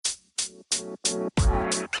We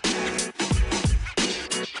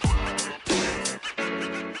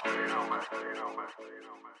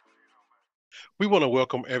want to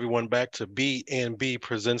welcome everyone back to B&B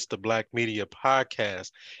Presents the Black Media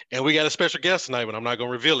Podcast. And we got a special guest tonight, but I'm not going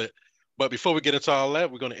to reveal it. But before we get into all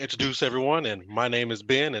that, we're going to introduce everyone. And my name is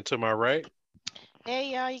Ben, and to my right.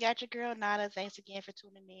 Hey y'all, you got your girl Nada. Thanks again for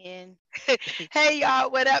tuning in. Hey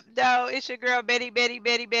y'all, what up though? It's your girl Betty.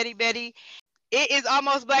 It is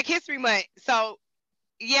almost Black History Month. So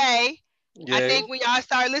yay. I think when y'all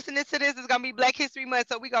start listening to this, it's gonna be Black History Month.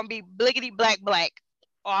 So we're gonna be bliggity black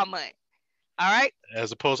all month. All right?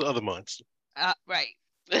 As opposed to other months. Right.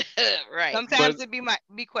 Right. Sometimes it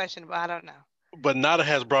be questionable. I don't know. But Nada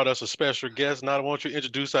has brought us a special guest. Nada, why don't you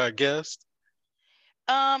introduce our guest?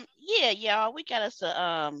 Yeah, y'all, we got us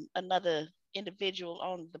another individual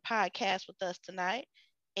on the podcast with us tonight.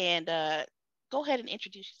 And go ahead and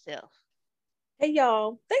introduce yourself. Hey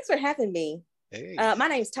y'all, thanks for having me. Hey. My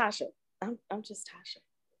name's Tasha. I'm just Tasha.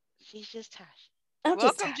 She's just Tasha.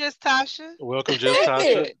 Welcome, Just Tasha. Welcome, Just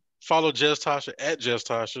Tashia. Follow Just Tashia at Just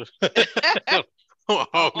Tashia.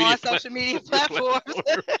 on social media platforms.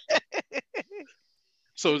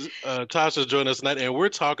 So Tasha's joining us tonight, and we're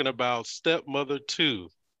talking about Stepmother 2,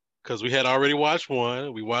 because we had already watched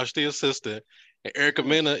 1. We watched The Assistant, and Erica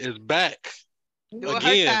Mena is back Doing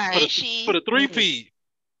again for the 3-peat.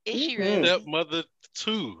 Is she really? Stepmother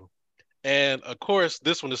 2. And of course,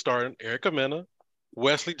 this one is starring Erica Mena,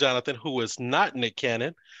 Wesley Jonathan, who is not Nick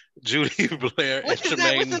Cannon, Judy Blair, and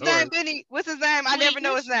Tremaine What's his name, Benny? What's his name? I never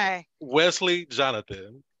know his name. Wesley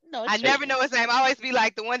Jonathan. No, I never know his name. I always be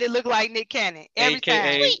like the one that looked like Nick Cannon every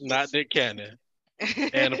AKA time. not Nick Cannon.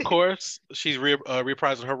 And of course, she's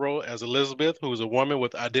reprising her role as Elizabeth, who is a woman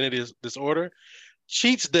with identity disorder,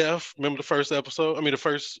 cheats death. Remember the first episode? I mean, the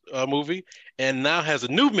first movie, and now has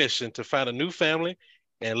a new mission to find a new family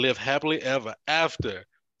and live happily ever after.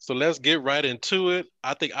 So let's get right into it.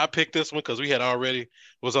 I think I picked this one because we had already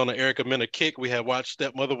was on the Erica Mena kick. We had watched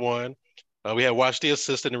Stepmother 1. We had watched The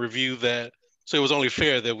Assistant and reviewed that. So it was only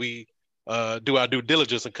fair that we do our due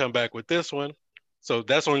diligence and come back with this one. So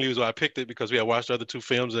that's the only reason why I picked it, because we had watched the other 2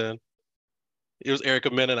 films and it was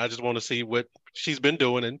Erica Mena, and I just want to see what she's been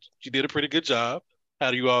doing, and she did a pretty good job.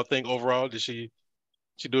 How do you all think overall? Did she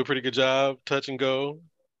do a pretty good job? Touch and go?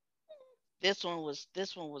 This one was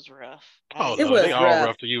rough. Oh, it no, was they all rough.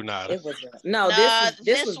 rough to you, Nada. It was rough. No,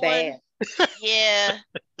 this was one, bad. Yeah,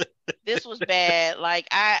 this was bad. Like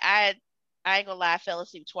I ain't gonna lie, I fell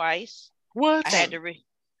asleep twice. What? I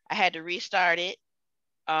had to restart it.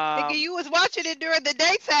 Nigga, you was watching it during the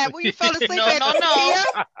daytime when you fell asleep.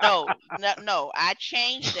 No. I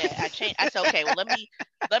changed that. I said, okay, well,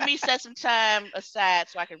 let me set some time aside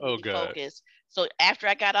so I can really focus. So after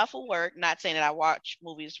I got off of work, not saying that I watch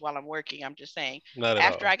movies while I'm working, I'm just saying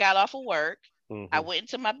after I got off of work, I went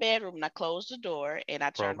into my bedroom and I closed the door and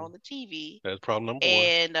I turned on the TV. That's problem number 1.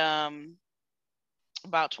 And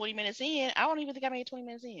about 20 minutes in, I don't even think I made 20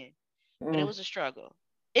 minutes in, but it was a struggle.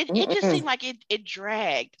 It just seemed like it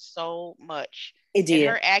dragged so much. It did.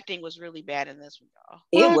 And her acting was really bad in this one, y'all.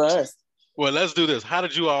 It was. Well, let's do this. How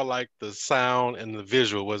did you all like the sound and the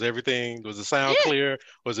visual? Was the sound clear?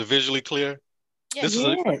 Was it visually clear? Yes. This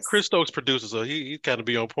is Chris Stokes producer, so he kind of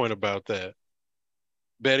be on point about that.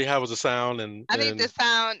 Betty, how was the sound? I think the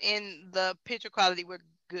sound and the picture quality were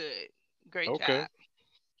good. Great job.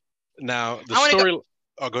 Now, the story...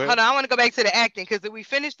 Oh, go ahead. Hold on, I want to go back to the acting, because did we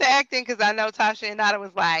finish the acting? Because I know Tasha and Nada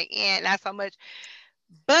was like, not so much.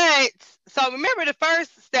 But, so remember the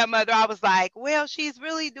first Stepmother, I was like, well, she's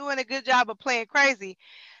really doing a good job of playing crazy.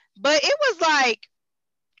 But it was like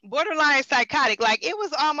borderline psychotic. Like, it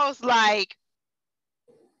was almost like,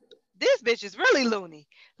 this bitch is really loony.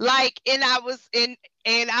 Like, and I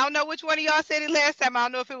don't know which one of y'all said it last time. I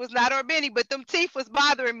don't know if it was Nada or Benny, but them teeth was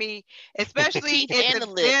bothering me, especially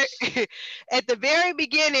at the very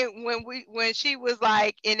beginning when she was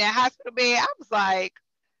like in that hospital bed. I was like,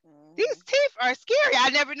 these teeth are scary. I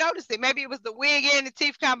never noticed it. Maybe it was the wig and the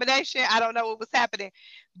teeth combination. I don't know what was happening,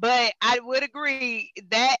 but I would agree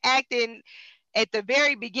that acting at the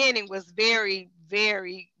very beginning was very,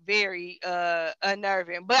 very, very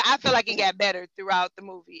unnerving. But I feel like it got better throughout the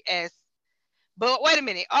movie. But wait a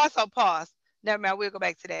minute. Also, pause. Never mind. We'll go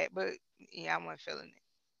back to that. But yeah, I wasn't feeling it.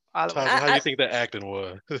 Tasha, how do you think that acting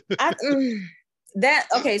was?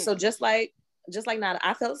 So just like Nada,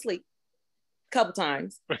 I fell asleep a couple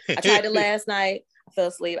times. I tried it last night. I fell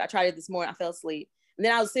asleep. I tried it this morning. I fell asleep. And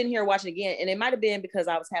then I was sitting here watching again, and it might have been because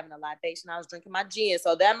I was having a libation. I was drinking my gin,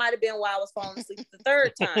 so that might have been why I was falling asleep the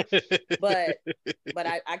third time. But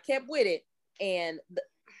I kept with it. And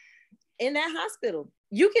in that hospital,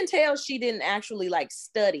 you can tell she didn't actually like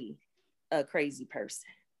study a crazy person.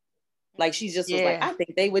 Like she just was like, I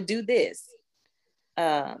think they would do this.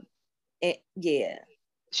 And yeah.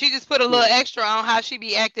 She just put a little extra on how she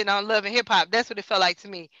be acting on Love and Hip Hop. That's what it felt like to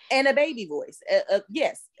me. And a baby voice.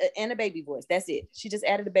 Yes, and a baby voice. That's it. She just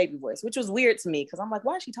added a baby voice, which was weird to me because I'm like,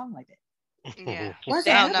 why is she talking like that? Yeah.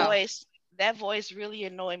 That voice really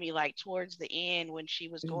annoyed me, like towards the end when she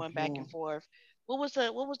was going back and forth. What was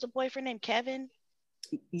the boyfriend named Kevin?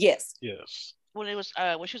 Yes. When it was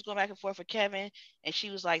when she was going back and forth with Kevin and she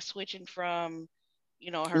was like switching from,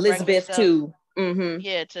 her Elizabeth to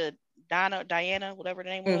to Diana, whatever the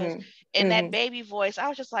name was, and that baby voice, I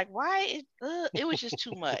was just like, why? It was just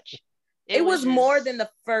too much. It was more than the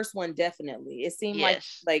first one, definitely. It seemed like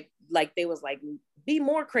they was like, be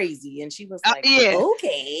more crazy, and she was like,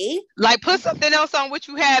 okay, like put something else on what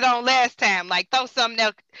you had on last time, like throw something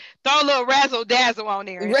else, throw a little razzle dazzle on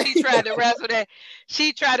there. And she tried to razzle that.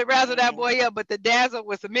 She tried to razzle that boy up, but the dazzle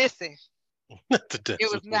was missing.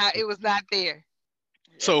 It was not there.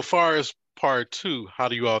 So far as part 2, how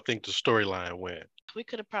do you all think the storyline went? We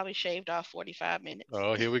could have probably shaved off 45 minutes.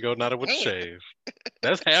 Oh, here we go. Not with the shave.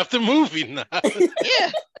 That's half the movie now.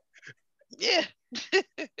 Yeah.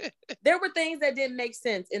 There were things that didn't make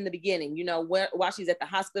sense in the beginning, while she's at the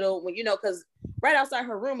hospital, because right outside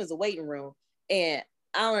her room is a waiting room. And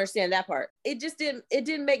I don't understand that part. It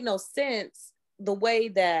didn't make no sense the way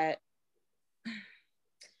that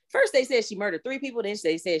first they said she murdered 3 people, then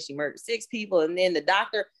they said she murdered 6 people, and then the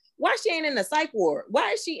doctor, why she ain't in the psych ward?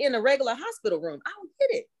 Why is she in a regular hospital room? I don't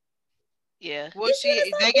get it. Yeah. Well,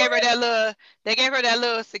 they gave her that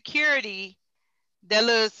little security, not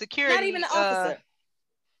even an officer.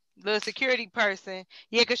 Little security person.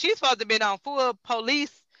 Yeah, because she's supposed to have been on full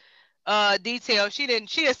police detail. She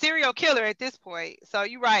a serial killer at this point. So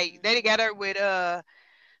you're right. They got her with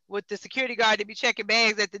the security guard to be checking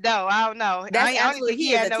bags at the door. I don't know. That's actually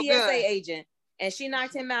he is a TSA agent, and she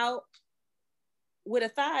knocked him out with a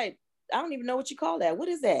thigh. I don't even know what you call that. What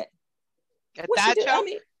is that? A thigh choke? I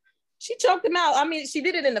mean, she choked him out. I mean, she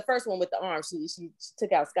did it in the first one with the arm. She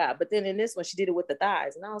took out Scott, but then in this one she did it with the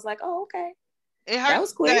thighs, and I was like, oh, okay. That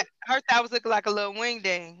was quick. Her thigh was looking like a little wing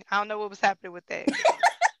ding. I don't know what was happening with that.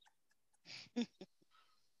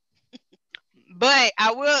 But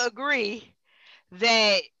I will agree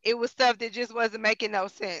that it was stuff that just wasn't making no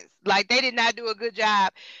sense. Like they did not do a good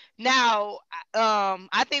job. Now,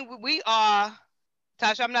 I think we are,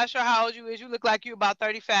 Tasha, I'm not sure how old you is. You look like you're about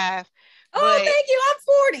 35. Oh, thank you. I'm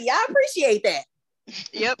 40. I appreciate that.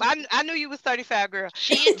 Yep, I knew you was 35, girl.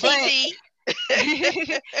 She is TT.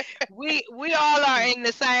 we all are in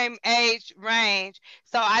the same age range,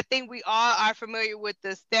 so I think we all are familiar with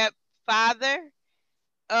the Stepfather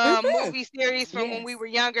movie series from when we were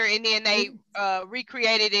younger, and then they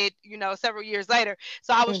recreated it, several years later.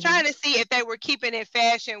 So I was trying to see if they were keeping in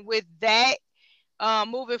fashion with that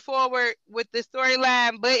moving forward with the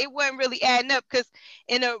storyline, but it wasn't really adding up because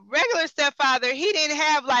in a regular Stepfather, he didn't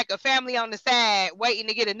have like a family on the side waiting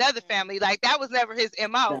to get another family. Like that was never his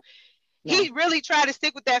MO. No. He really tried to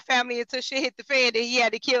stick with that family until shit hit the fan, then he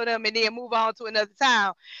had to kill them and then move on to another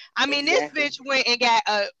town. I mean, this bitch went and got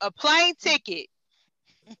a plane ticket.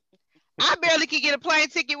 I barely could get a plane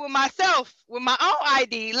ticket with myself, with my own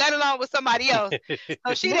ID, let alone with somebody else.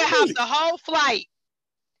 So she done hopped the whole flight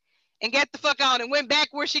and get the fuck on and went back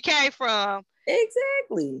where she came from.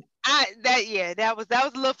 Exactly. That was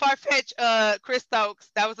a little far-fetched, Chris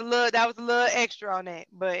Stokes. That was a little extra on that,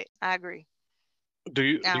 but I agree. Do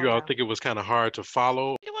you all think it was kind of hard to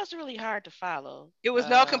follow? It wasn't really hard to follow. It was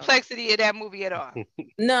no complexity in that movie at all.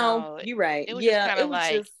 No, you're right. It was just kind of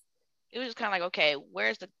like it was just kind of like, okay,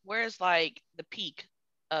 where's like the peak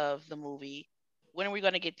of the movie? When are we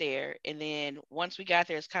going to get there? And then once we got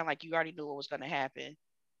there, it's kind of like you already knew what was going to happen.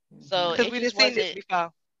 So because we didn't see this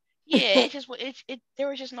before. Yeah, there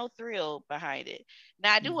was just no thrill behind it.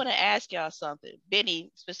 Now I do want to ask y'all something,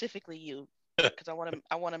 Benny, specifically you, because I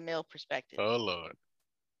want a male perspective. Oh Lord.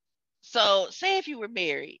 So say if you were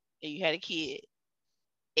married and you had a kid,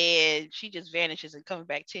 and she just vanishes and comes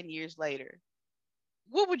back 10 years later,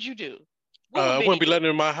 what would you do? I wouldn't be letting her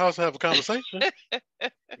in my house and have a conversation.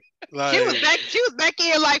 Like, she was back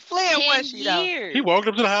in like Flynn, wasn't she? Though? He walked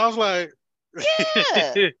up to the house like,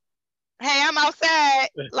 yeah. Hey, I'm outside.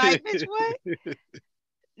 Like, bitch, what?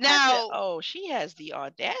 Now, she has the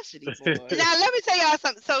audacity. Boy. Now, let me tell y'all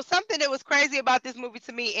something. So, something that was crazy about this movie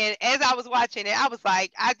to me, and as I was watching it, I was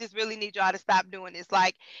like, I just really need y'all to stop doing this.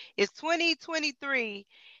 Like, it's 2023,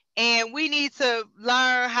 and we need to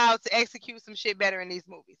learn how to execute some shit better in these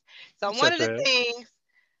movies. So, one of the things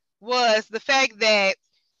was the fact that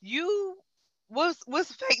what's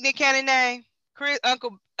the fake Nick Cannon name?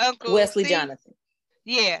 Uncle Wesley C? Jonathan.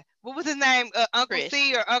 Yeah, what was his name? Uncle Chris.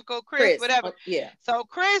 C or Uncle Chris, whatever. Yeah. So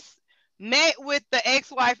Chris met with the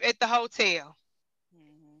ex-wife at the hotel.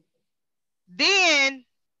 Then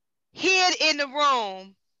hid in the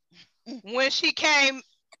room when she came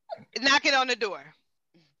knocking on the door.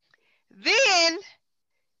 Then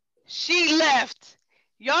she left.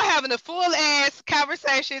 Y'all having a full ass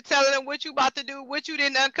conversation, telling them what you about to do, what you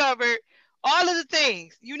didn't uncover, all of the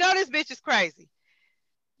things. You know this bitch is crazy.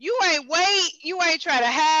 You ain't wait. You ain't try to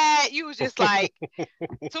hide. You was just like, as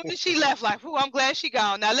soon as she left, like, "Whoo, I'm glad she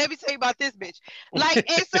gone." Now let me tell you about this bitch. Like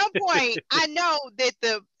at some point, I know that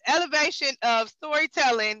the elevation of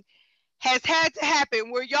storytelling has had to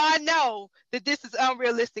happen where y'all know that this is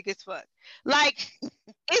unrealistic as fuck. Like,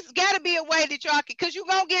 it's got to be a way that y'all can, because you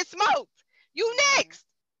gonna get smoked. You next.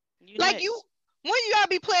 You, when y'all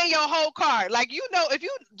be playing your whole card, like, you know, if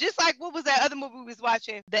you, just like, what was that other movie we was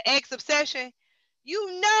watching, The Ex Obsession,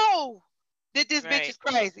 you know that this bitch is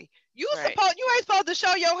crazy. You ain't supposed to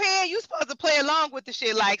show your hand. You supposed to play along with the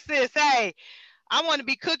shit. Like, sis, hey, I want to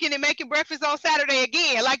be cooking and making breakfast on Saturday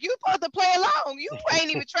again. Like, you supposed to play along. You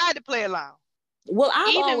ain't even tried to play along. Well,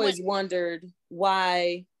 I've always wondered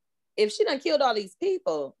why, if she done killed all these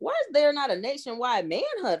people, why is there not a nationwide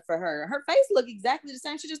manhunt for her? Her face look exactly the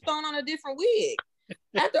same. She just thrown on a different wig.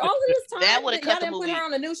 After all of this time, that would have cut the didn't movie. Put her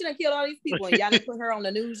on the news. She done killed all these people, and y'all didn't put her on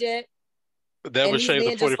the news yet. That would shave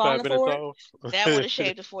the 45 minutes off. That would have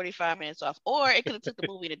shaved the 45 minutes off. Or it could have took the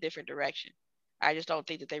movie in a different direction. I just don't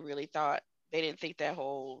think that they really thought, they didn't think that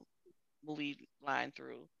whole movie line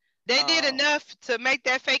through. They did enough to make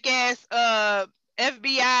that fake ass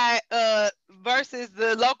FBI versus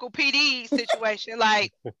the local PD situation.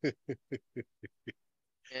 Like,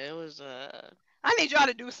 it was I need y'all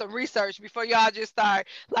to do some research before y'all just start.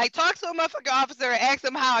 Like, talk to a motherfucking officer and ask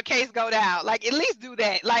them how a case go down. Like, at least do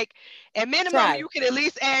that. Like, at minimum, you can at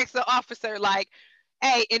least ask the officer, like,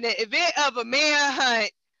 hey, in the event of a manhunt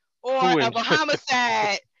or of a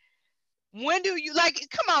homicide, when do you, like,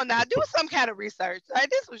 come on now, do some kind of research. Like,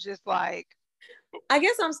 this was just like, I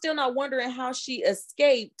guess I'm still not wondering how she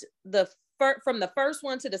escaped from the first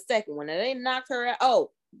one to the second one, and they knocked her out. Oh,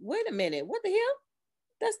 wait a minute, what the hell?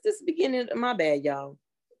 That's this beginning. My bad, y'all.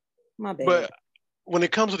 My bad. But when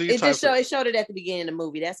it comes to these, it showed it at the beginning of the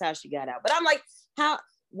movie. That's how she got out. But I'm like,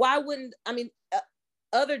 why wouldn't, I mean,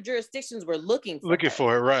 other jurisdictions were looking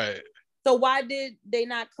for it, right? So why did they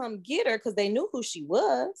not come get her? Because they knew who she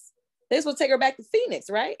was. They supposed to take her back to Phoenix,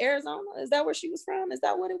 right? Arizona. Is that where she was from? Is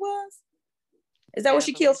that what it was? Is that where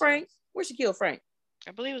she killed Frank? Where she killed Frank?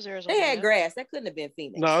 I believe it was Arizona. They had grass. That couldn't have been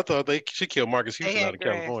Phoenix. No, I thought she killed Marcus Houston out of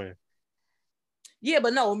California. Yeah,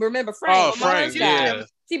 but no, remember Frank. Oh, Frank, yeah.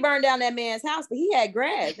 She burned down that man's house, but he had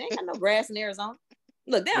grass. They ain't got no grass in Arizona.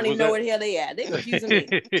 Look, they don't even know where the hell they at. They confusing me.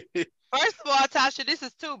 First of all, Tasha, this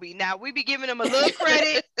is Tubi. Now, we be giving them a little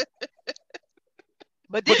credit.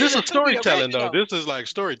 But this is storytelling, though. This is like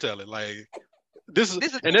storytelling. Like, this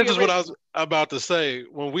is what I was about to say.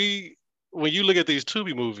 When you look at these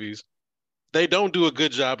Tubi movies, they don't do a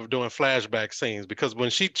good job of doing flashback scenes, because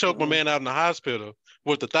when she choked my man out in the hospital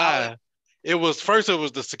with the thigh, it was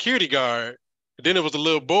the security guard, then it was the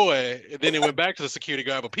little boy, and then it went back to the security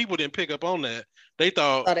guard. But people didn't pick up on that. They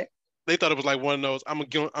thought it was like one of those I'm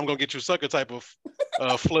gonna get you sucker type of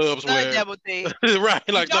flubs where double thing. Right.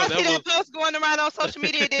 Like, did y'all see that post going around on social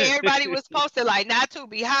media? Then everybody was posting like, not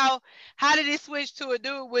Tubi. How did it switch to a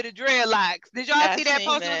dude with a dreadlocks? Did y'all see that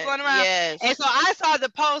post that was going around? Yes. And so I saw the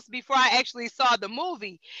post before I actually saw the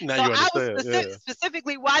movie. Now so I was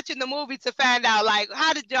specifically watching the movie to find out, like,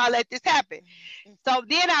 how did y'all let this happen? So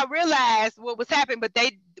then I realized what was happening,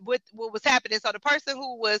 what was happening. So the person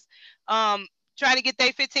who was trying to get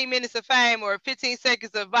their 15 minutes of fame or 15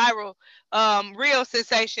 seconds of viral real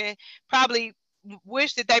sensation probably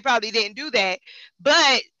wish that they probably didn't do that.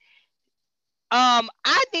 But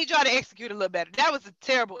I need y'all to execute a little better. That was a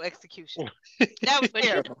terrible execution. That was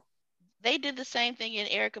terrible. They did the same thing in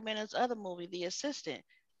Erica Mena's other movie, The Assistant,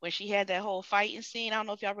 when she had that whole fighting scene. I don't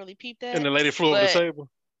know if y'all really peeped that. And the lady flew over the table.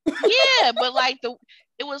 Yeah, but like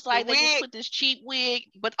it was like they just put this cheap wig,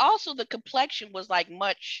 but also the complexion was like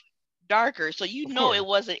much darker, so it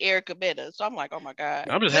wasn't Erica Mena. So I'm like, oh my god,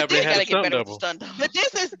 I'm just happy they had a stunt double. But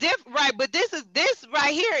this is different, right? But this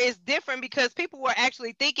right here is different because people were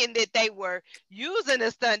actually thinking that they were using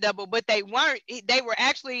a stunt double, but they weren't. They were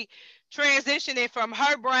actually transitioning from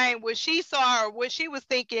her brain, what she saw or what she was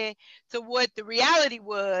thinking, to what the reality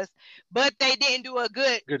was. But they didn't do a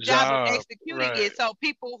good job of executing it, so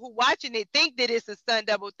people who watching it think that it's a stunt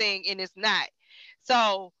double thing, and it's not.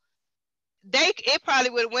 So it probably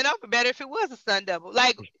would have went over better if it was a stunt double.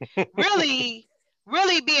 Like, really,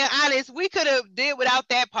 really being honest, we could have did without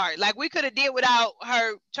that part. Like we could have did without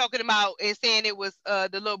her choking him out and saying it was the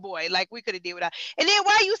little boy. Like we could have did without. And then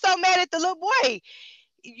why are you so mad at the little boy?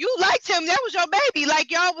 You liked him. That was your baby.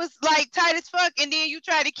 Like y'all was like tight as fuck. And then you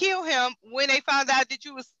tried to kill him when they found out that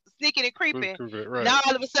you was sneaking and creeping. Right. Now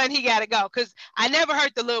all of a sudden he gotta go. Cause I never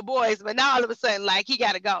hurt the little boys, but now all of a sudden like he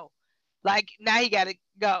gotta go. Like now he gotta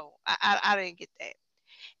go. I didn't get that.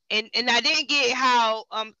 And I didn't get how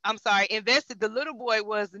I'm sorry, invested the little boy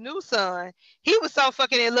was the new son. He was so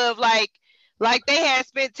fucking in love, like they had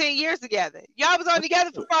spent 10 years together. Y'all was only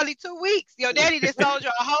together for probably 2 weeks. Your daddy just sold you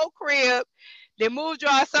a whole crib, then moved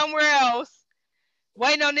y'all somewhere else,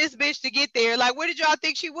 waiting on this bitch to get there. Like, where did y'all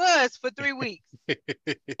think she was for 3 weeks?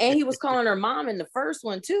 And he was calling her mom in the first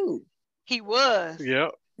one too. He was.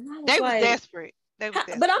 Yep. They was desperate.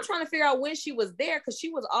 But I'm trying to figure out when she was there, because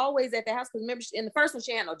she was always at the house. Because remember, in the first one,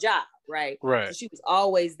 she had no job, right? Right. So she was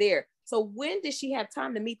always there. So when did she have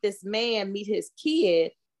time to meet this man, meet his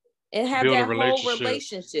kid, and have that whole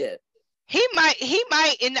relationship? He might,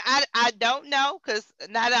 and I don't know, because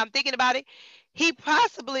now that I'm thinking about it, he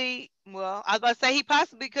possibly, well, I was about to say he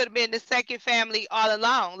possibly could have been the second family all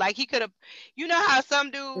along. Like he could have, you know how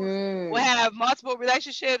some dudes will have multiple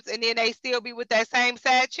relationships and then they still be with that same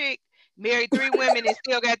sad chick? Married 3 women and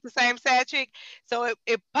still got the same sad chick. So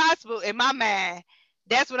if possible, in my mind,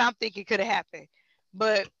 that's what I'm thinking could have happened.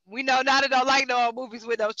 But we know Nada don't like no old movies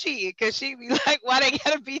with no cheating, because she be like, why they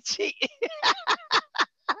gotta be cheating?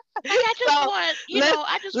 I just want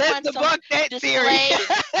some display.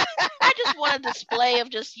 I just want a display of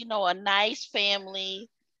just, a nice family.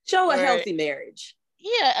 Show a healthy marriage.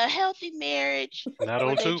 Yeah, a healthy marriage. Not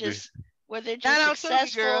on Tubi. Where they're just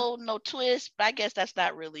successful, no twist. But I guess that's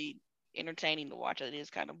not really entertaining to watch. It is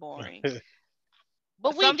kind of boring.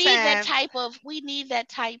 But we need that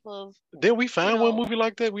type of. Then we found one movie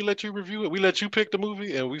like that. We let you review it. We let you pick the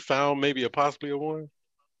movie, and we found maybe possibly a one,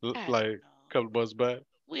 like a couple months back.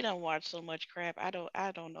 We don't watch so much crap. I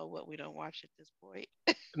don't know what we don't watch at this point.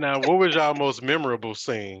 Now, what was y'all most memorable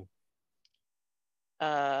scene?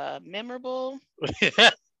 Memorable.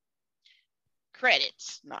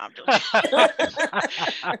 Credits. No, I'm joking.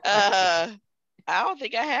 I don't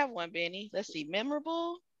think I have one, Benny. Let's see.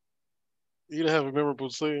 Memorable? You don't have a memorable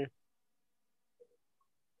scene?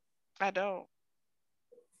 I don't.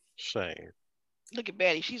 Shame. Look at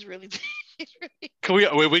Betty. She's really. Can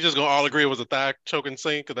we just gonna all agree it was a thigh choking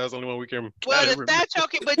scene? Because that's the only one we can. Well, the thigh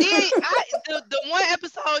choking, but then the one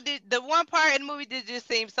episode, the one part in the movie that just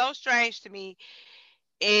seemed so strange to me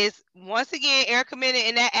is, once again, Erica Mena,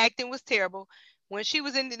 and that acting was terrible. When they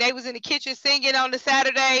was in the kitchen singing on the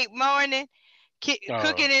Saturday morning.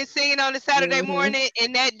 Cooking and singing on the Saturday morning,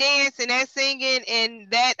 and that dance and that singing and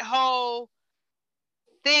that whole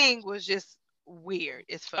thing was just weird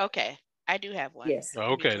as fuck. Okay, I do have one. Yes.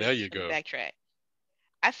 Okay, there you go. Backtrack.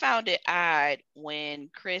 I found it odd when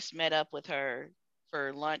Chris met up with her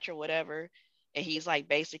for lunch or whatever, and he's like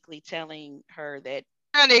basically telling her that,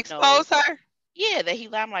 trying to expose her. Yeah,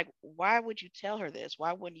 I'm like, why would you tell her this?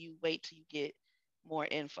 Why wouldn't you wait till you get more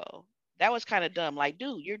info? That was kind of dumb. Like,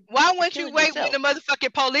 dude, why wouldn't you wait when the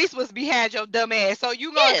motherfucking police was behind your dumb ass? So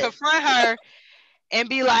you gonna confront her and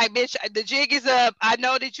be like, bitch, the jig is up. I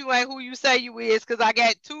know that you ain't who you say you is, because I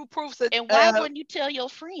got 2 proofs of. And why wouldn't you tell your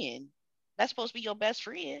friend? That's supposed to be your best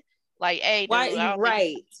friend. Like, hey, dude,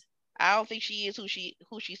 I don't think she is who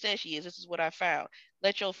she says she is. This is what I found.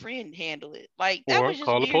 Let your friend handle it. Like, that was just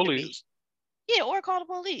call weird the police. Yeah, or call the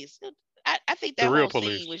police. I think that whole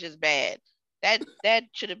scene was just bad. That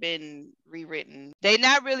should have been rewritten. They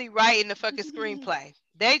not really writing the fucking screenplay.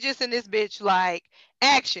 They just in this bitch like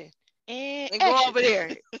action and go over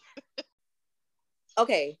there.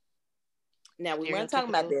 Okay, now we weren't talking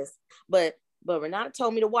about this, but Renata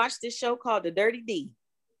told me to watch this show called The Dirty D.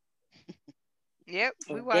 Yep,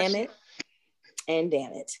 we watched it.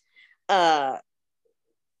 Damn it. The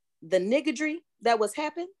niggery that was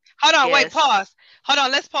happening. Hold on, wait, pause. Hold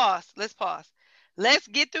on, let's pause. Let's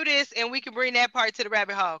get through this and we can bring that part to the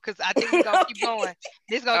rabbit hole, because I think we're going to keep going.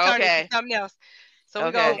 This is going to turn into something else. So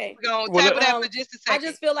we're going to table that for just a second. I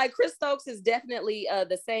just feel like Chris Stokes is definitely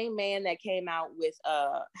the same man that came out with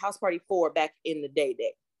House Party 4 back in the day.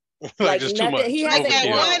 Like just nothing, too much. He hasn't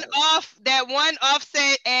that one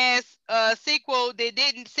offset as sequel that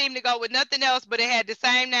didn't seem to go with nothing else, but it had the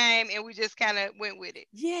same name, and we just kind of went with it.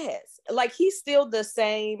 Yes, like he's still the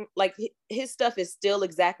same. Like his stuff is still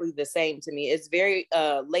exactly the same to me. It's very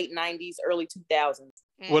late 90s, early 2000s.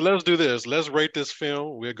 Well, let's do this. Let's rate this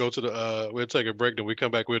film. We'll go to we'll take a break. Then we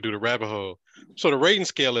come back. We'll do the rabbit hole. So the rating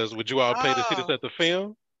scale is: would you all pay to see this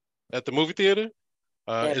at the movie theater?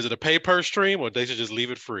 Is it a pay per stream, or they should just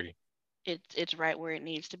leave it free? It's right where it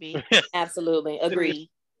needs to be. Absolutely. Agree.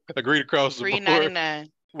 Agreed across the board. $3.99.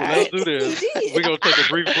 Well, let's do this. We're going to take a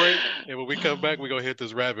brief break. And when we come back, we're going to hit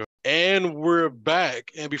this rabbit. And we're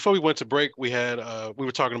back. And before we went to break, we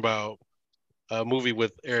were talking about a movie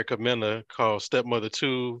with Erica Mena called Stepmother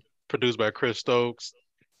 2, produced by Chris Stokes.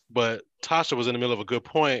 But Tasha was in the middle of a good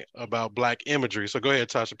point about Black imagery. So go ahead,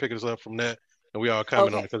 Tasha, pick us up from that. And we all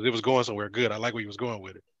comment on it because it was going somewhere good. I like where you was going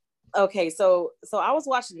with it. Okay, so I was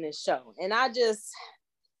watching this show and I just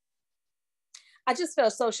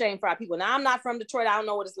felt so ashamed for our people. Now, I'm not from Detroit. I don't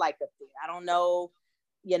know what it's like up there. I don't know,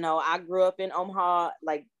 I grew up in Omaha.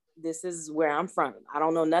 Like, this is where I'm from. I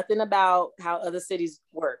don't know nothing about how other cities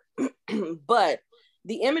work. But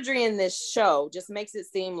the imagery in this show just makes it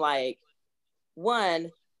seem like,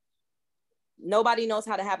 one, nobody knows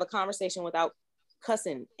how to have a conversation without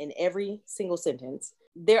cussing in every single sentence.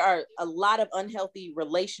 There are a lot of unhealthy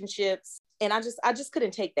relationships. And I just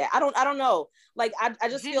couldn't take that. I don't know. Like, I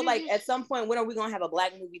just feel like at some point, when are we going to have a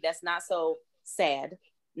Black movie that's not so sad,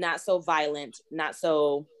 not so violent, not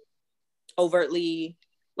so overtly,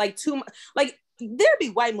 like, there'd be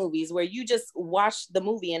white movies where you just watch the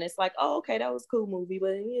movie and it's like, oh, okay, that was a cool movie,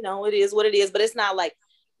 but it is what it is. But it's not like,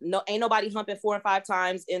 no, ain't nobody humping 4 and 5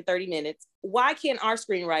 times in 30 minutes. Why can't our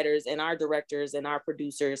screenwriters and our directors and our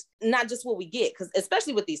producers, not just what we get, because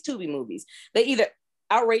especially with these Tubi movies, they either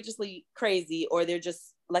outrageously crazy or they're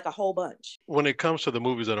just like a whole bunch. When it comes to the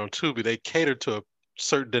movies that are on Tubi, they cater to a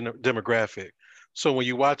certain demographic. So when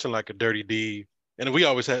you're watching like a Dirty Deed, and we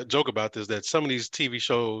always joke about this, that some of these TV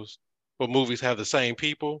shows or movies have the same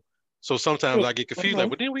people. So sometimes I get confused, like,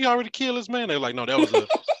 well, didn't we already kill this man? They're like, no, that was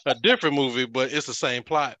a different movie, but it's the same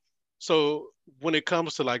plot. So when it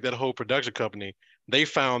comes to like that whole production company, they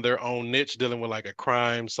found their own niche dealing with like a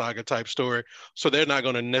crime saga type story. So they're not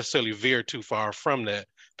going to necessarily veer too far from that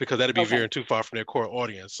because that'd be veering too far from their core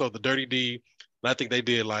audience. So the Dirty D, I think they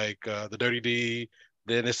did like the Dirty D.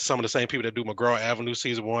 Then it's some of the same people that do McGraw Avenue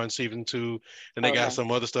season 1, season 2, and they got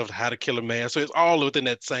some other stuff, How to Kill a Man. So it's all within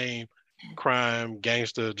that same crime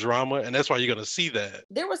gangster drama, and that's why you're gonna see that.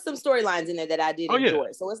 There was some storylines in there that I did enjoy.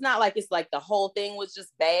 Yeah. So it's not like it's like the whole thing was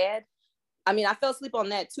just bad. I mean, I fell asleep on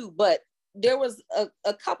that too, but there was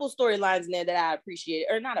a couple storylines in there that I appreciated,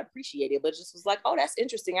 or not appreciated, but just was like, oh, that's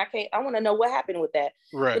interesting. I want to know what happened with that.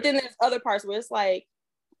 Right. But then there's other parts where it's like,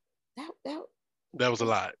 that was a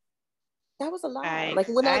lot. That was a lot.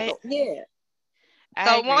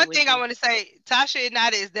 So one thing I want to say, Tasha and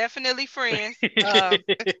Nada is definitely friends.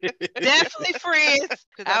 Definitely friends.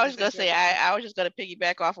 I was gonna say I was just gonna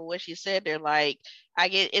piggyback off of what she said. They're like, I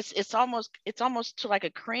get it's almost to like a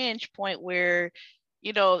cringe point where,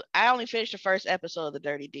 I only finished the first episode of the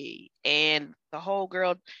Dirty Deed, and the whole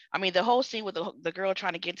scene with the girl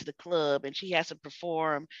trying to get to the club and she has to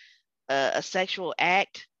perform a sexual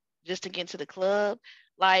act just to get to the club.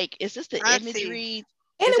 Like, is this the imagery?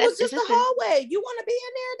 And it was just the hallway. You want to be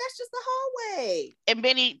in there? That's just the hallway.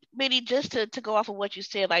 And many just to go off of what you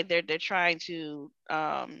said, like they're trying to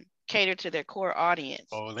cater to their core audience.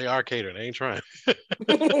 Oh, they are catering. They ain't trying.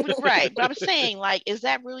 Right. But I'm saying, like, is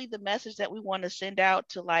that really the message that we want to send out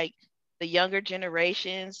to like the younger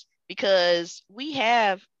generations? Because we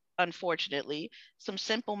have, unfortunately, some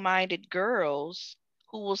simple-minded girls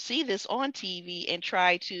who will see this on TV and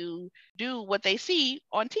try to do what they see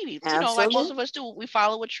on TV. Absolutely. Like most of us do, we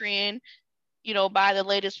follow a trend, buy the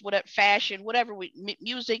latest whatever fashion, whatever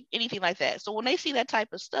music, anything like that. So when they see that type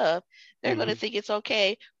of stuff, they're going to think it's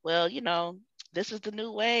okay. Well, this is the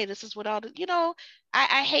new way. This is what all the,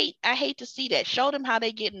 I hate to see that. Show them how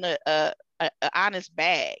they get in a honest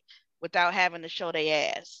bag without having to show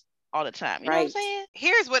their ass all the time. You know what I'm saying?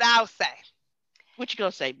 Here's what I'll say. What you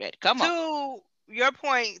gonna say, Betty? Come on. Your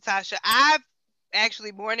point, Tasha, I've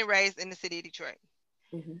actually born and raised in the city of Detroit.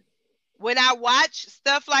 Mm-hmm. When I watch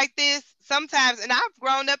stuff like this, sometimes, and I've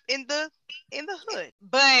grown up in the hood,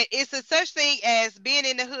 but it's a such thing as being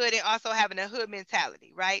in the hood and also having a hood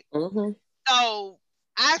mentality, right? Mm-hmm. So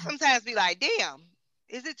I sometimes be like, damn,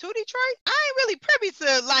 is it to Detroit? I ain't really privy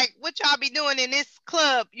to like what y'all be doing in this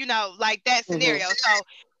club, like that scenario. Mm-hmm. So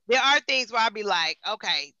there are things where I'll be like,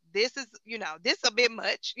 okay, this is, this a bit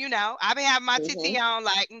much, I've been having my TT on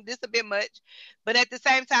like, this a bit much. But at the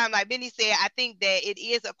same time, like Benny said, I think that it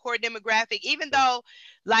is a core demographic, even though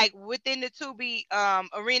like within the Tubi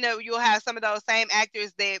arena, you'll have some of those same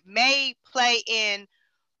actors that may play in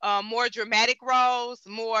more dramatic roles,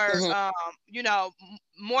 more,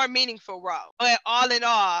 more meaningful roles. But all in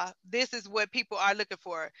all, this is what people are looking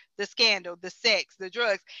for: the scandal, the sex, the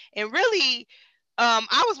drugs. And really,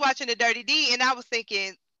 I was watching the Dirty D and I was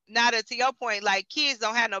thinking, Nada, to your point, like kids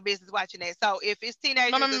don't have no business watching that. So if it's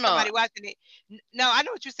teenagers or somebody watching it, no, I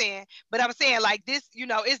know what you're saying, but I'm saying like this,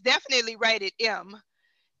 it's definitely rated M,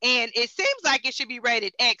 and it seems like it should be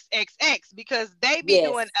rated XXX because they be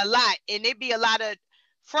doing a lot, and it be a lot of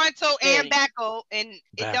frontal and backal, and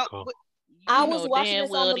it don't. I was watching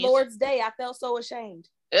this on the Lord's Day. I felt so ashamed.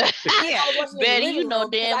 Yeah, Betty, you know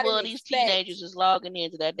damn well these teenagers is logging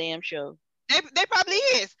into that damn show. They probably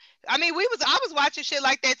is. I mean, I was watching shit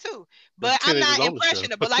like that too, but I'm not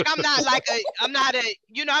impressionable. Like I'm not like I'm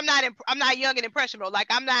not young and impressionable. Like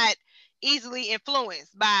I'm not easily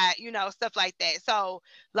influenced by stuff like that. So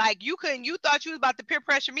like you thought you was about to peer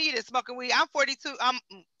pressure me to smoking weed. I'm 42. I'm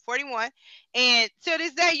 41, and till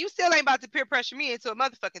this day you still ain't about to peer pressure me into a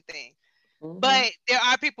motherfucking thing. Mm-hmm. But there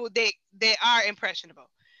are people that are impressionable.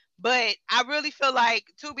 But I really feel like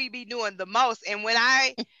Tubi be doing the most, and when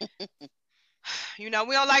I we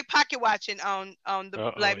don't like pocket watching on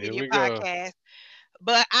the Black Media Podcast,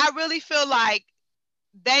 but I really feel like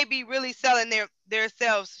they be really selling their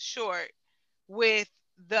selves short with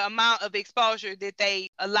the amount of exposure that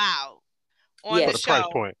they allow on the show price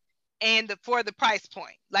point. And for the price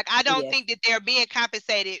point. Like I don't think that they're being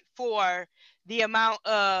compensated for the amount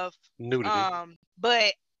of nudity.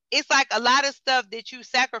 But it's like a lot of stuff that you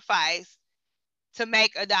sacrifice to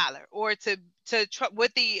make $1 or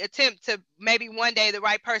with the attempt to maybe one day the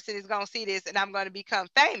right person is going to see this and I'm going to become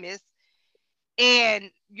famous. And,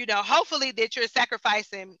 hopefully that you're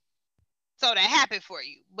sacrificing so that happen for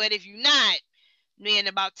you. But if you're not, in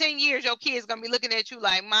about 10 years, your kid's going to be looking at you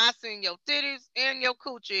like, "Ma, seeing your titties and your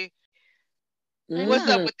coochie. What's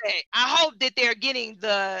up with that?" I hope that they're getting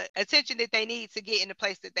the attention that they need to get in the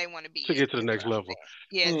place that they want to be. To get to the next level.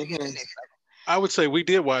 Yeah, to get to the next level. I would say we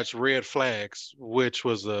did watch Red Flags, which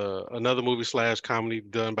was another movie / comedy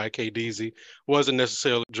done by KDZ. Wasn't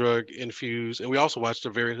necessarily drug infused. And we also watched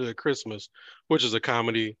A Very Hood Christmas, which is a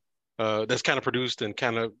comedy that's kind of produced and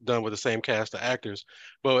kind of done with the same cast of actors.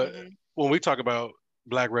 But when we talk about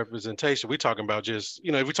Black representation, we talking about just,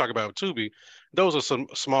 if we talk about Tubi, those are some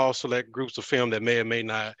small select groups of film that may or may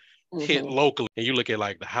not hit locally. And you look at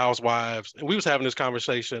like The Housewives, and we was having this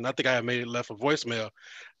conversation. I think I had left a voicemail.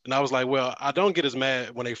 And I was like, well, I don't get as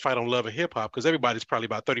mad when they fight on Love and Hip Hop because everybody's probably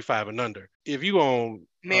about 35 and under. If you on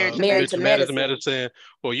Married to Medicine,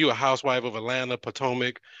 or you a housewife of Atlanta,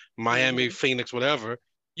 Potomac, Miami, Phoenix, whatever,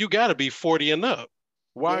 you got to be 40 and up.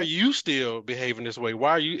 Why are you still behaving this way? Why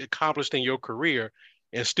are you accomplished in your career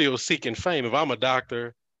and still seeking fame? If I'm a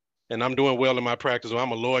doctor and I'm doing well in my practice, or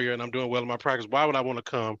I'm a lawyer and I'm doing well in my practice, why would I want to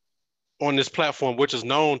come on this platform, which is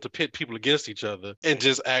known to pit people against each other, and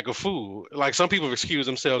just act a fool? Like some people excuse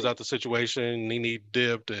themselves out the situation. Nene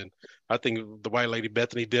dipped, and I think the white lady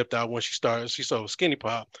Bethany dipped out when she sold Skinny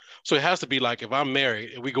Pop. So it has to be like if I'm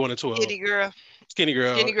married and we going into Skinny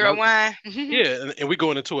girl wine. Yeah, and we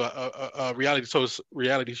going into a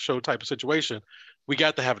reality show type of situation. We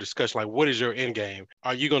got to have a discussion like, what is your end game?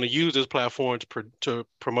 Are you going to use this platform to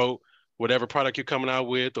promote whatever product you're coming out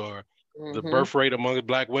with, or the birth rate among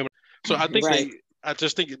Black women? So I think I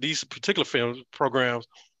just think these particular programs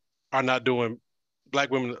are not doing Black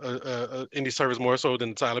women any service more so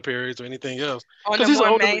than Tyler Perry's or anything else. On the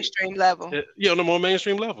more mainstream level. Yeah, on the more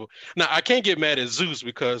mainstream level. Now, I can't get mad at Zeus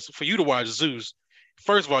because for you to watch Zeus,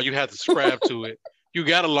 first of all, you have to subscribe to it. You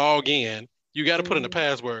got to log in. You got to put in the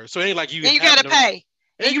password. So it ain't like you. And you got to pay.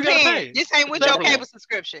 And you pay. This ain't with your cable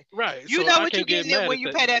subscription. Right. You know what you're getting it when you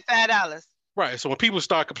pay that $5. Right. So when people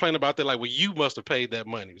start complaining about that, like, well, you must have paid that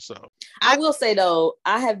money. So I will say though,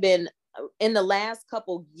 I have been in the last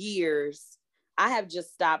couple years, I have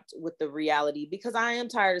just stopped with the reality because I am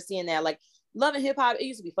tired of seeing that. Like Love and Hip Hop, it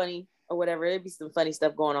used to be funny or whatever. It'd be some funny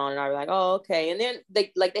stuff going on, and I'd be like, oh, okay. And then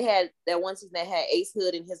they had that one season that had Ace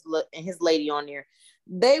Hood and his lady on there.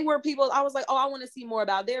 They were people. I was like, oh, I want to see more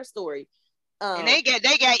about their story. And they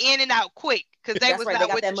got in and out quick because they was right. They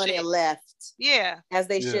got that money and left. Yeah, as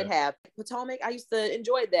they should have. Potomac, I used to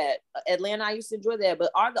enjoy that. Atlanta, I used to enjoy that.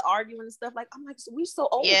 But the arguing and stuff, like I'm like, so we so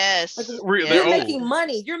old. Yes, like, you're making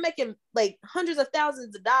money. You're making like hundreds of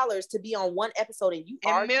thousands of dollars to be on one episode, and you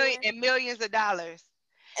arguing millions of dollars.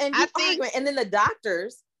 And you arguing, and then the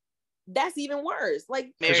doctors. That's even worse.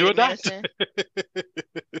 Like, you're a doctor.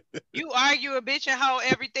 You argue a bitch and hoe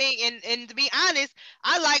everything, and to be honest,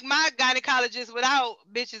 I like my gynecologist without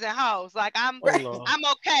bitches and hoes. Like I'm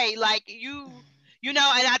okay. Like you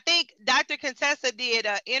know, and I think Dr. Contessa did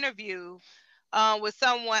an interview with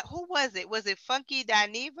someone. Who was it? Was it Funky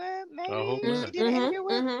Dineva? Maybe she did an interview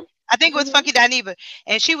with. I think it was Funky Dineva,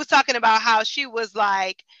 and she was talking about how she was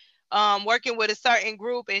like. Working with a certain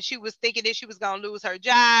group, and she was thinking that she was gonna lose her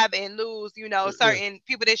job and lose, certain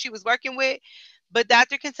people that she was working with. But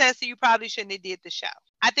Dr. Contessa, you probably shouldn't have did the show.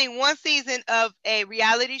 I think one season of a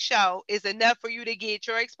reality show is enough for you to get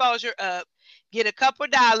your exposure up, get a couple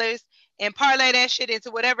dollars, and parlay that shit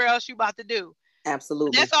into whatever else you about to do.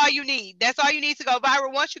 Absolutely. That's all you need. That's all you need to go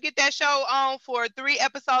viral. Once you get that show on for 3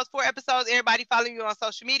 episodes, 4 episodes, everybody following you on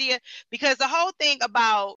social media. Because the whole thing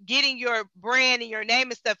about getting your brand and your name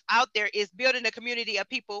and stuff out there is building a community of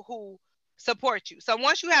people who support you. So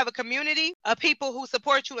once you have a community of people who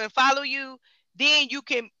support you and follow you, then you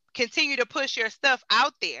can continue to push your stuff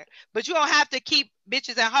out there. But you don't have to keep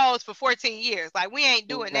bitches and hoes for 14 years. Like, we ain't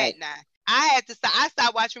doing that now. I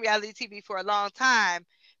stopped watching reality TV for a long time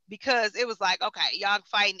because it was like, okay, y'all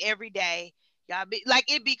fighting every day.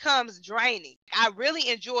 Like, it becomes draining. I really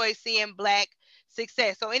enjoy seeing Black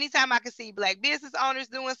success. So anytime I can see Black business owners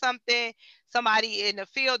doing something, somebody in the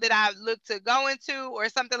field that I look to go into or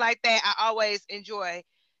something like that, I always enjoy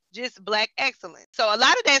just Black excellence. So a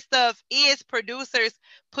lot of that stuff is producers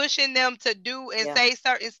pushing them to do and say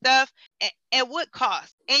certain stuff at what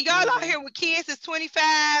cost. And y'all out here with kids that's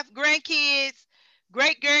 25, grandkids,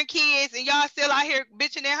 great grandkids, and y'all still out here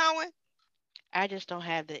bitching and hoeing? I just don't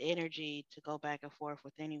have the energy to go back and forth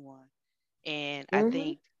with anyone. And I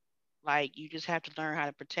think, like, you just have to learn how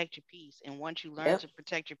to protect your peace. And once you learn to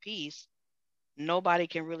protect your peace, nobody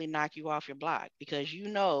can really knock you off your block, because you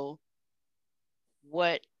know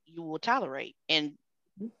what you will tolerate. And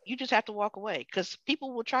you just have to walk away, because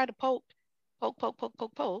people will try to poke,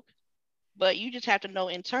 but you just have to know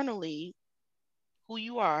internally who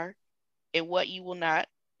you are and what you will not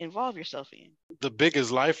involve yourself in. The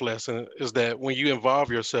biggest life lesson is that when you involve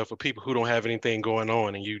yourself with people who don't have anything going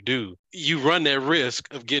on and you do, you run that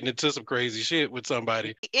risk of getting into some crazy shit with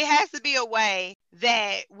somebody. It has to be a way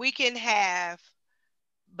that we can have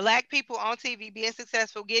Black people on TV being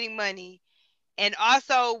successful, getting money, and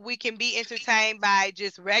also we can be entertained by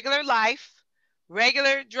just regular life,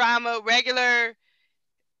 regular drama, regular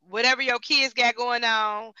whatever your kids got going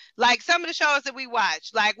on. Like some of the shows that we watch,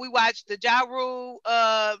 like we watched the Ja Rule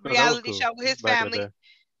reality show with his family.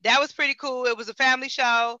 That was pretty cool. It was a family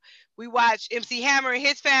show. We watched MC Hammer and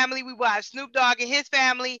his family. We watched Snoop Dogg and his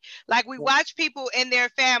family. Like, we watch people and their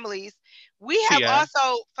families. We have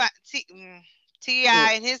also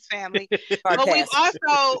T.I. and his family. But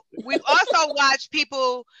we've also watched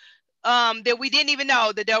people that we didn't even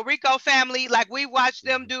know, the Del Rico family. Like, we watched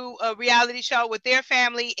them do a reality show with their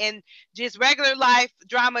family and just regular life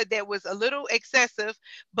drama that was a little excessive,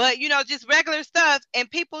 but just regular stuff, and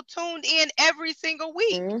people tuned in every single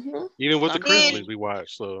week. Even with the Chrisleys we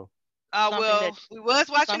watched. So we was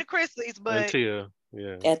watching the Chrisleys, but until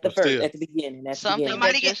at the beginning,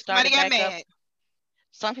 somebody got mad.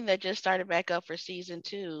 Something that just started back up for season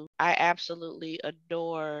 2. I absolutely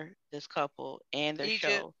adore this couple and their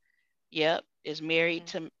show. Yep, is married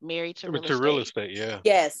to real estate.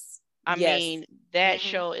 Yes. I mean, that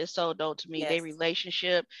show is so dope to me. Their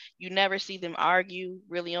relationship, you never see them argue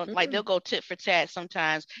really on, like, they'll go tit for tat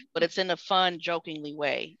sometimes, but it's in a fun, jokingly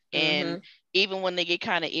way. And even when they get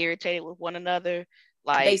kind of irritated with one another,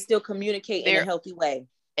 like, they still communicate in a healthy way.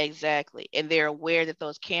 Exactly. And they're aware that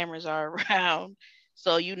those cameras are around.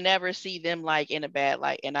 So you never see them like in a bad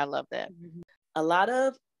light. And I love that. A lot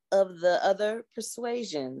of the other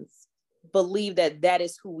persuasions believe that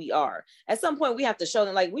is who we are. At some point we have to show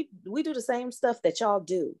them, like, we do the same stuff that y'all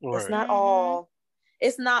do. It's not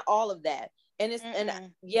all of that. And it's and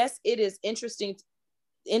yes, it is interesting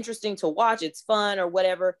to watch. It's fun or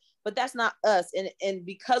whatever, but that's not us. And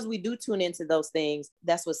because we do tune into those things,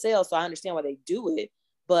 that's what sells. So I understand why they do it.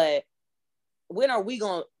 But when are we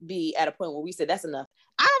going to be at a point where we say that's enough?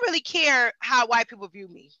 I don't really care how white people view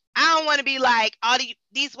me. I don't want to be like, all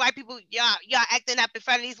these white people, y'all acting up in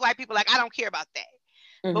front of these white people. Like, I don't care about that.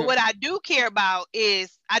 But what I do care about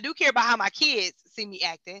is, I do care about how my kids see me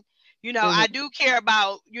acting. I do care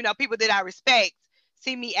about, people that I respect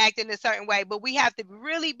see me acting a certain way. But we have to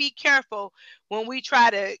really be careful when we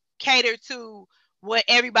try to cater to what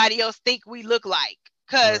everybody else think we look like.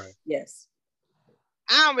 Because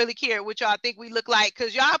I don't really care what y'all think we look like,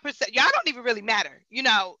 because y'all don't even really matter,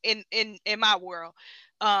 in my world.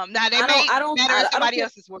 Now they may matter in somebody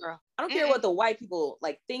else's world. I don't care what the white people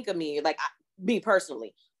like think of me, like me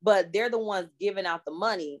personally, but they're the ones giving out the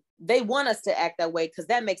money. They want us to act that way because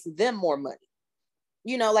that makes them more money.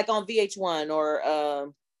 Like on VH1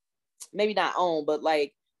 or maybe not OWN, but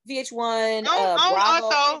like VH1,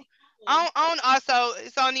 Bravo. OWN also,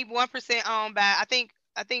 it's only 1% owned by, I think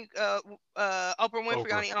Oprah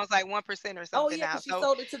Winfrey only owns like 1% or something. Oh yeah, now. She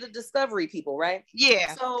sold it to the Discovery people, right?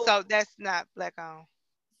 Yeah. So that's not Black owned.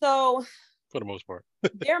 So for the most part,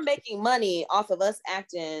 they're making money off of us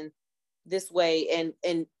acting this way,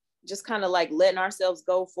 and just kind of like letting ourselves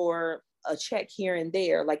go for a check here and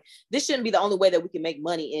there. Like this shouldn't be the only way that we can make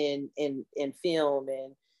money in film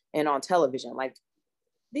and on television. Like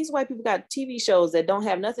these white people got TV shows that don't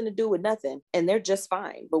have nothing to do with nothing, and they're just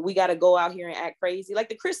fine. But we got to go out here and act crazy. Like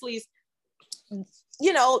the Chrisleys,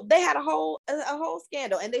 you know, they had a whole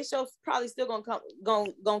scandal, and they show probably still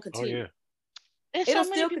gonna continue. Oh yeah. There's so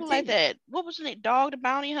many people like that. What was it? Dog the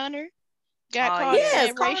Bounty Hunter got caught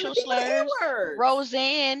saying racial slurs.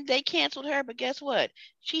 Roseanne, they canceled her, but guess what?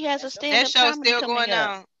 She has a stand-up comedy still going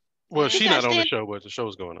on. Well, she's not on the show, but the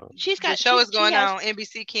show's going on. The show is going on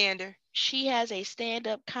NBC Candor. She has a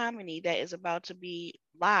stand-up comedy that is about to be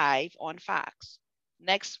live on Fox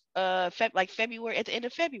next February, at the end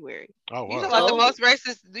of February. Oh wow! You talking about the most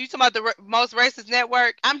racist? You talking about the most racist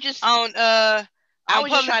network? I'm just on I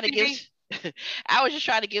was just trying TV? to give. I was just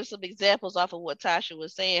trying to give some examples off of what Tasha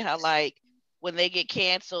was saying. How like when they get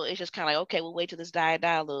canceled, it's just kind of like, okay, we'll wait till this die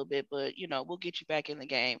a little bit, but you know, we'll get you back in the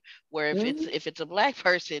game. Where if it's a black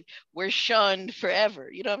person, we're shunned forever.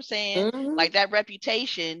 You know what I'm saying? Like that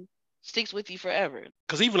reputation sticks with you forever.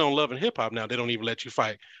 Because even on Love and Hip Hop now, they don't even let you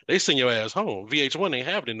fight. They send your ass home. VH1 ain't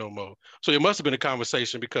having it no more. So it must have been a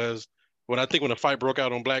conversation, because when the fight broke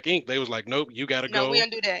out on Black Ink, they was like, nope, you got to go. No, we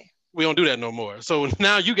don't do that. We don't do that no more. So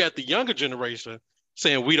now you got the younger generation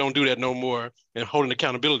saying we don't do that no more and holding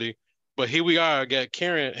accountability. But here we are, got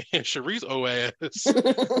Karen and Sharice ass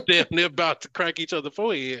they're about to crack each other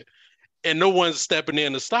forehead, and no one's stepping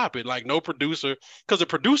in to stop it. Like no producer, because the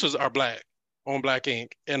producers are black on Black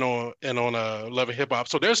Ink and on Love and Hip Hop,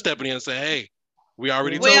 so they're stepping in and saying, "Hey, we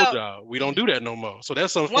already told y'all we don't do that no more." So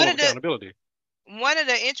that's some form of accountability. One of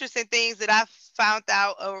the interesting things that I found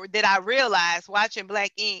out, or that I realized watching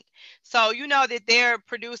Black Ink, so you know that their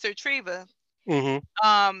producer Treva,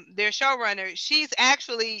 their showrunner, she's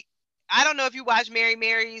actually, I don't know if you watch Mary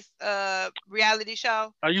Mary's reality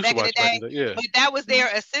show. I used to watch back in the day, yeah. But that was their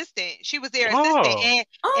assistant. She was their assistant,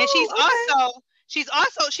 and she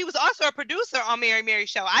was also a producer on Mary Mary's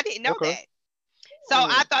show. I didn't know that. So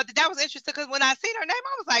I thought that was interesting, because when I seen her name,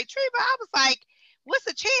 I was like, Treva, I was like, what's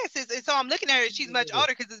the chances? And so I'm looking at her, she's much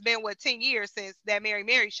older, because it's been 10 years since that Mary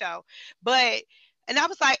Mary show. And I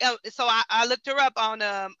was like, so I looked her up on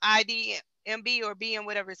IDMB or BM,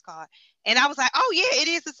 whatever it's called. And I was like, oh yeah, it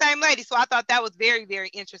is the same lady. So I thought that was very, very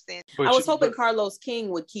interesting. I was hoping Carlos King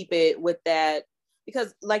would keep it with that,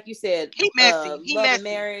 because like you said, he messy. He love messy. And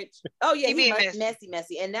marriage. Oh yeah, he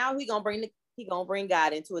messy. And now he gonna bring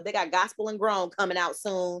God into it. They got Gospel and Grown coming out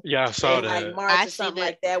soon. Yeah, I saw that. Like March or something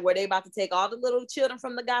like that, where they about to take all the little children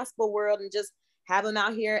from the gospel world and just have them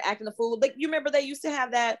out here acting a fool. Like, you remember they used to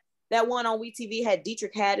have that one on WeTV, had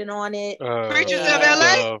Dietrich Haddon on it. Preachers of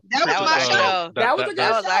LA. That was my show. That was a good show.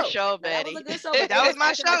 That was our show, Betty. That was a good show. That was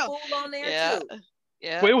my show. Fool on there too.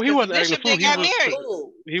 Yeah. Well, he wasn't acting a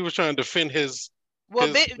fool. He was trying to defend his. Well,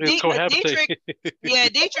 Dietrich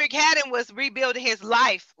Haddon was rebuilding his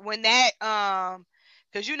life when that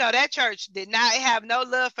because you know that church did not have no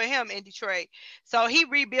love for him in Detroit. So he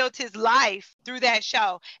rebuilt his life through that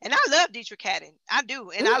show. And I love Dietrich Haddon. I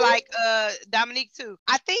do. And I like Dominique too.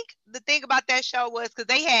 I think the thing about that show was because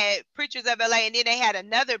they had Preachers of LA, and then they had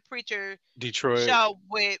another preacher Detroit show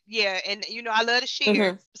with, and you know, I love the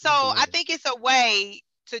Shears. So I think it's a way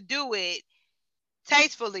to do it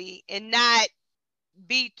tastefully and not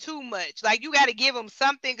be too much. Like, you got to give them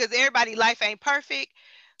something, because everybody's life ain't perfect.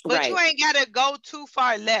 But you ain't got to go too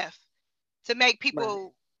far left to make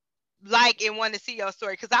people like and want to see your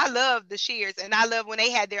story. Because I love the Shears, and I love when they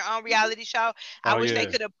had their own reality show. I wish they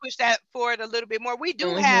could have pushed that forward a little bit more. We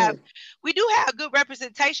do have good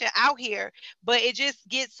representation out here, but it just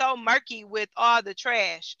gets so murky with all the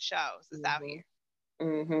trash shows that's out here.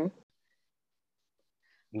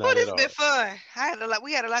 Well, this has been fun.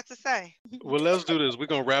 We had a lot to say. Well, let's do this. We're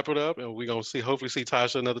gonna wrap it up, and we're gonna hopefully see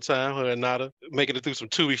Tasha another time, her and Nada, making it through some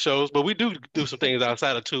Tubi shows. But we do some things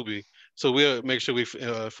outside of Tubi, so we'll make sure we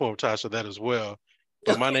inform Tasha that as well.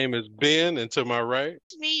 But my name is Ben, and to my right,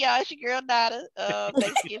 it's me, y'all. It's your girl Nada.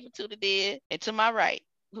 Thanksgiving to the dead, and to my right,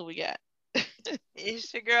 who we got?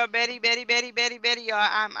 It's your girl Betty, y'all.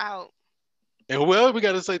 I'm out. And well, we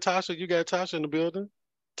got to say, Tasha, you got Tasha in the building.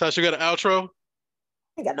 Tasha, you got an outro?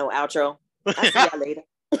 I ain't got no outro. I'll see y'all later.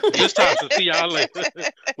 This time to see y'all later.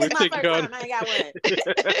 We'll take you on. I ain't got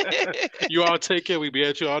one. You all take care. We'll be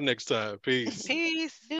at you all next time. Peace. Peace.